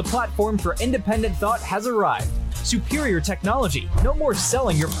 The platform for independent thought has arrived. Superior technology. No more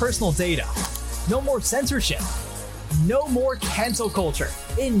selling your personal data. No more censorship. No more cancel culture.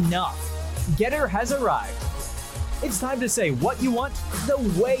 Enough. Getter has arrived. It's time to say what you want, the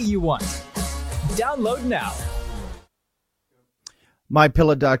way you want. Download now.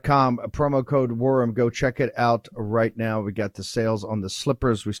 MyPillow.com, promo code WARROOM. Go check it out right now. We got the sales on the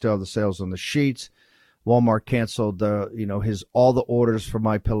slippers. We still have the sales on the sheets. Walmart canceled all the orders for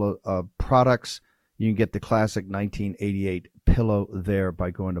MyPillow products. You can get the classic 1988 pillow there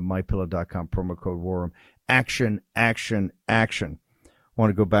by going to MyPillow.com, promo code WARROOM. Action, action, action. I want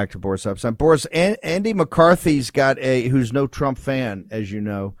to go back to Boris Epshteyn. Boris, Andy McCarthy's got who's no Trump fan, as you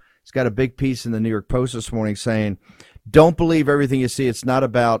know. He's got a big piece in the New York Post this morning saying, don't believe everything you see. It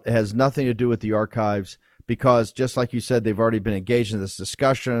has nothing to do with the archives, because just like you said, they've already been engaged in this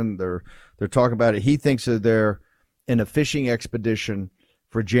discussion. They're talking about it. He thinks that they're in a fishing expedition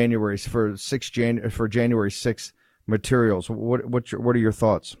for January 6th materials. What are your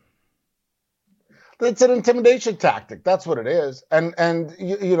thoughts? It's an intimidation tactic. That's what it is. And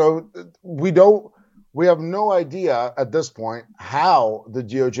we have no idea at this point how the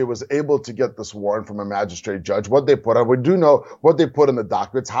DOJ was able to get this warrant from a magistrate judge, what they put on. We do know what they put in the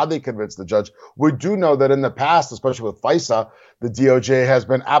documents, how they convinced the judge. We do know that in the past, especially with FISA, the DOJ has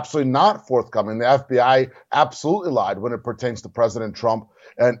been absolutely not forthcoming. The FBI absolutely lied when it pertains to President Trump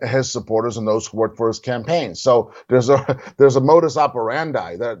and his supporters and those who worked for his campaign. So there's a modus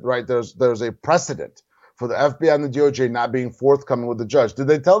operandi, there's a precedent for the FBI and the DOJ not being forthcoming with the judge. Did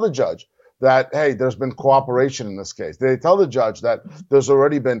they tell the judge that, hey, there's been cooperation in this case? Did they tell the judge that there's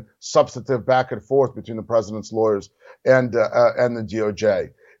already been substantive back and forth between the president's lawyers and the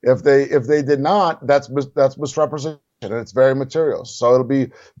DOJ? If they did not, that's misrepresentation, and it's very material. So it'll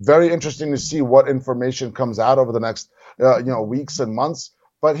be very interesting to see what information comes out over the next weeks and months.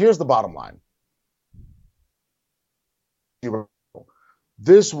 But here's the bottom line.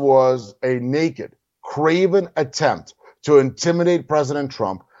 This was a naked, craven attempt to intimidate President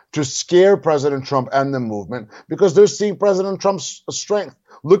Trump, to scare President Trump and the movement, because they're seeing President Trump's strength.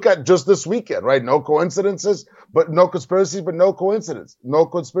 Look at just this weekend, right? No coincidences, but no conspiracies, but no coincidence. No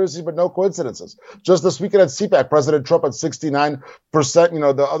conspiracies, but no coincidences. Just this weekend at CPAC, President Trump at 69%,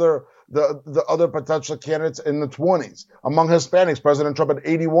 the other potential candidates in the 20s. Among Hispanics, President Trump at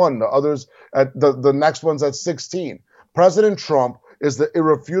 81, the others at the next one's at 16. President Trump is the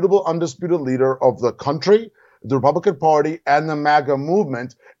irrefutable, undisputed leader of the country, the Republican Party, and the MAGA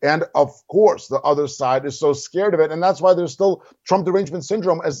movement. And of course, the other side is so scared of it. And that's why there's still Trump derangement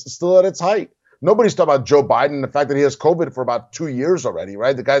syndrome is still at its height. Nobody's talking about Joe Biden, the fact that he has COVID for about 2 years already,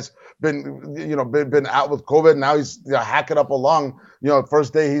 right? The guy's been out with COVID. Now he's hacking up a lung,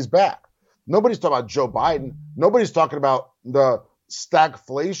 first day he's back. Nobody's talking about Joe Biden. Nobody's talking about the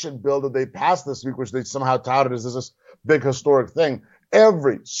stagflation bill that they passed this week, which they somehow touted as this big historic thing.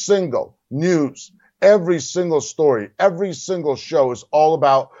 Every single news, every single story, every single show is all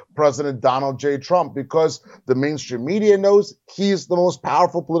about President Donald J. Trump, because the mainstream media knows he's the most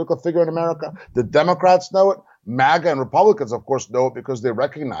powerful political figure in America. The Democrats know it. MAGA and Republicans, of course, know it because they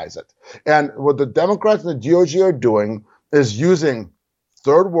recognize it. And what the Democrats and the DOJ are doing is using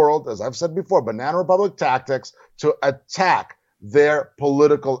third world, as I've said before, banana republic tactics to attack their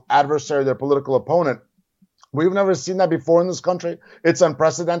political adversary, their political opponent. We've never seen that before in this country. It's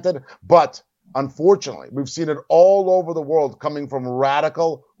unprecedented, but unfortunately, we've seen it all over the world coming from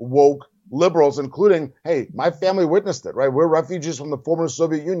radical, woke liberals, including, hey, my family witnessed it, right? We're refugees from the former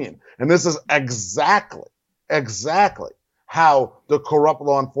Soviet Union. And this is exactly how the corrupt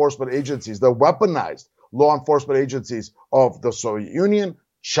law enforcement agencies, the weaponized law enforcement agencies of the Soviet Union,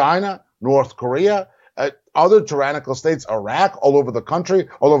 China, North Korea, other tyrannical states, Iraq, all over the country,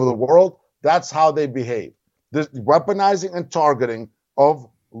 all over the world, that's how they behave. This weaponizing and targeting of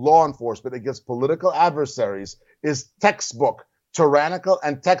law enforcement against political adversaries is textbook tyrannical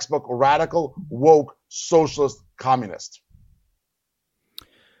and textbook radical, woke, socialist, communist.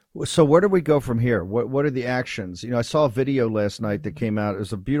 So where do we go from here? What are the actions? I saw a video last night that came out. It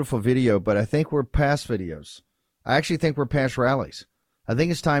was a beautiful video, but I think we're past videos. I actually think we're past rallies. I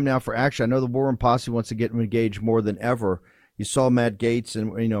think it's time now for action. I know the War Room Posse wants to get engaged more than ever. You saw Matt Gaetz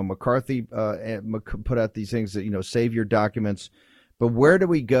and McCarthy put out these things that save your documents. But where do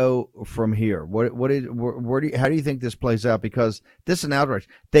we go from here? How do you think this plays out? Because this is an outrage.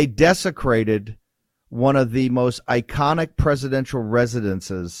 They desecrated one of the most iconic presidential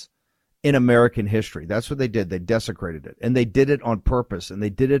residences in American history. That's what they did. They desecrated it, and they did it on purpose, and they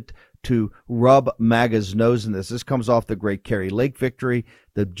did it to rub MAGA's nose in this. This comes off the great Kari Lake victory.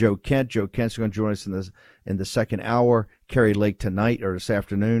 Joe Kent's going to join us in the second hour. Kari Lake tonight or this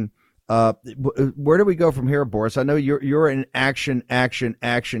afternoon. Where do we go from here, Boris? I know you're an action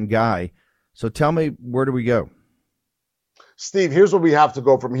guy. So tell me, where do we go? Steve, here's where we have to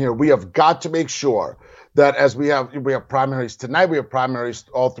go from here. We have got to make sure that as we have primaries tonight, we have primaries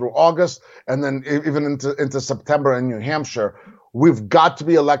all through August, and then even into September in New Hampshire. We've got to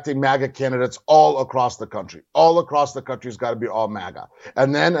be electing MAGA candidates all across the country. All across the country has got to be all MAGA.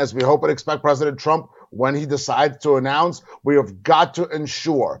 And then, as we hope and expect President Trump, when he decides to announce, we have got to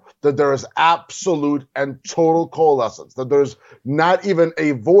ensure that there is absolute and total coalescence, that there's not even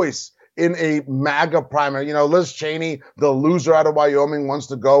a voice in a MAGA primary. Liz Cheney, the loser out of Wyoming, wants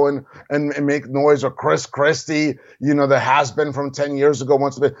to go and make noise, or Chris Christie, the has-been from 10 years ago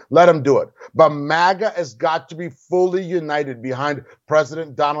wants to be. Let him do it. But MAGA has got to be fully united behind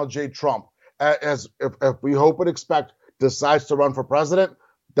President Donald J. Trump. If we hope and expect decides to run for president,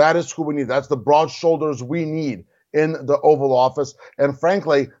 that is who we need. That's the broad shoulders we need in the Oval Office. And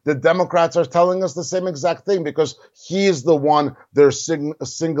frankly, the Democrats are telling us the same exact thing, because he is the one they're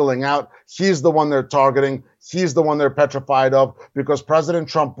singling out. He's the one they're targeting. He's the one they're petrified of, because President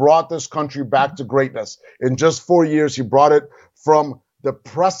Trump brought this country back to greatness. In just 4 years, he brought it from the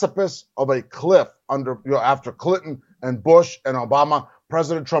precipice of a cliff after Clinton and Bush and Obama.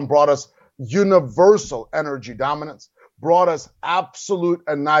 President Trump brought us universal energy dominance, brought us absolute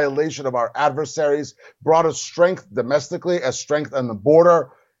annihilation of our adversaries, brought us strength domestically, as strength on the border.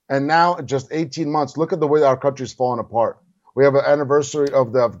 And now, in just 18 months, look at the way our country's fallen apart. We have an anniversary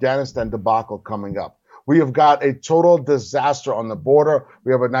of the Afghanistan debacle coming up. We have got a total disaster on the border.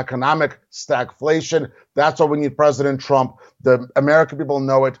 We have an economic stagflation. That's why we need President Trump. The American people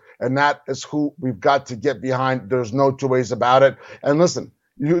know it, and that is who we've got to get behind. There's no two ways about it. And listen,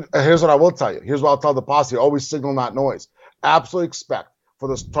 here's what I will tell you. Here's what I'll tell the posse. Always signal, not noise. Absolutely expect for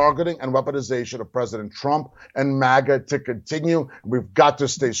this targeting and weaponization of President Trump and MAGA to continue. We've got to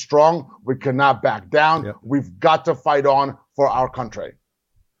stay strong. We cannot back down. Yep. We've got to fight on for our country.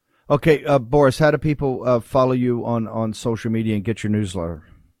 Okay, Boris, how do people follow you on social media and get your newsletter?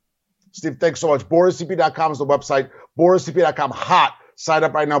 Steve, thanks so much. BorisCP.com is the website. BorisCP.com, hot. Sign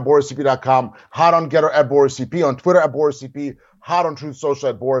up right now, BorisCP.com. Hot on Getter at BorisCP, on Twitter at BorisCP, hot on Truth Social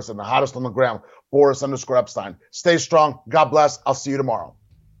at Boris, and the hottest on the ground, Boris_Epstein. Stay strong. God bless. I'll see you tomorrow.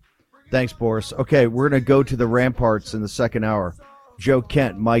 Thanks, Boris. Okay, we're going to go to the ramparts in the second hour. Joe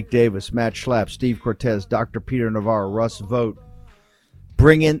Kent, Mike Davis, Matt Schlapp, Steve Cortez, Dr. Peter Navarro, Russ Vogt.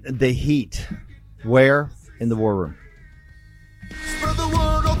 Bring in the heat. Where? In the War Room. Spread the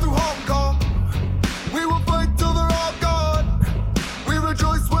word all through Hong Kong. We will fight till they're all gone. We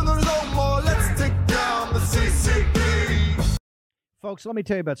rejoice when there's no more. Let's take down the CCP. Folks, let me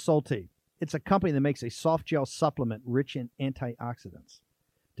tell you about Solti. It's a company that makes a soft gel supplement rich in antioxidants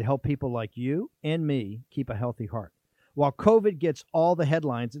to help people like you and me keep a healthy heart. While COVID gets all the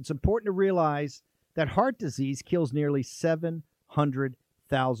headlines, it's important to realize that heart disease kills nearly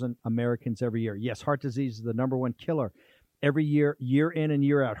 700,000 Americans every year. Yes, heart disease is the number one killer every year, year in and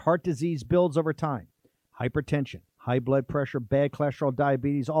year out. Heart disease builds over time. Hypertension, high blood pressure, bad cholesterol,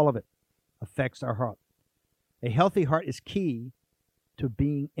 diabetes, all of it affects our heart. A healthy heart is key to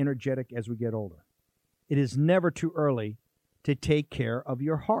being energetic as we get older. It is never too early to take care of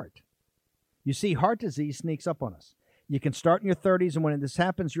your heart. You see, heart disease sneaks up on us. You can start in your 30s, and when this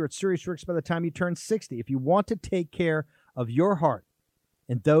happens, you're at serious risk by the time you turn 60. If you want to take care of your heart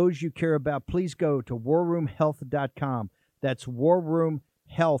and those you care about, please go to warroomhealth.com. That's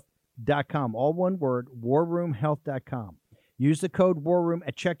warroomhealth.com. All one word, warroomhealth.com. Use the code WARROOM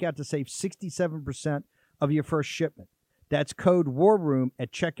at checkout to save 67% of your first shipment. That's code WARROOM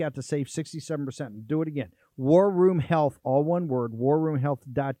at checkout to save 67%. Do it again. War Room Health, all one word,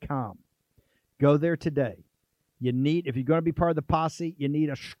 warroomhealth.com. Go there today. If you're going to be part of the posse, you need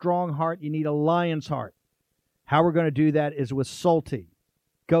a strong heart. You need a lion's heart. How we're going to do that is with Solti.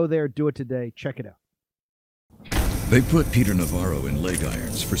 Go there, do it today. Check it out. They put Peter Navarro in leg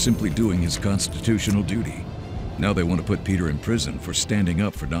irons for simply doing his constitutional duty. Now they want to put Peter in prison for standing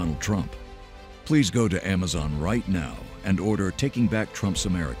up for Donald Trump. Please go to Amazon right now and order Taking Back Trump's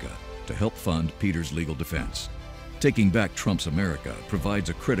America to help fund Peter's legal defense. Taking Back Trump's America provides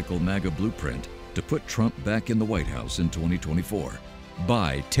a critical MAGA blueprint to put Trump back in the White House in 2024.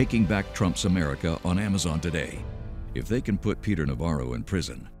 Buy Taking Back Trump's America on Amazon today. If they can put Peter Navarro in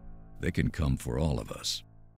prison, they can come for all of us.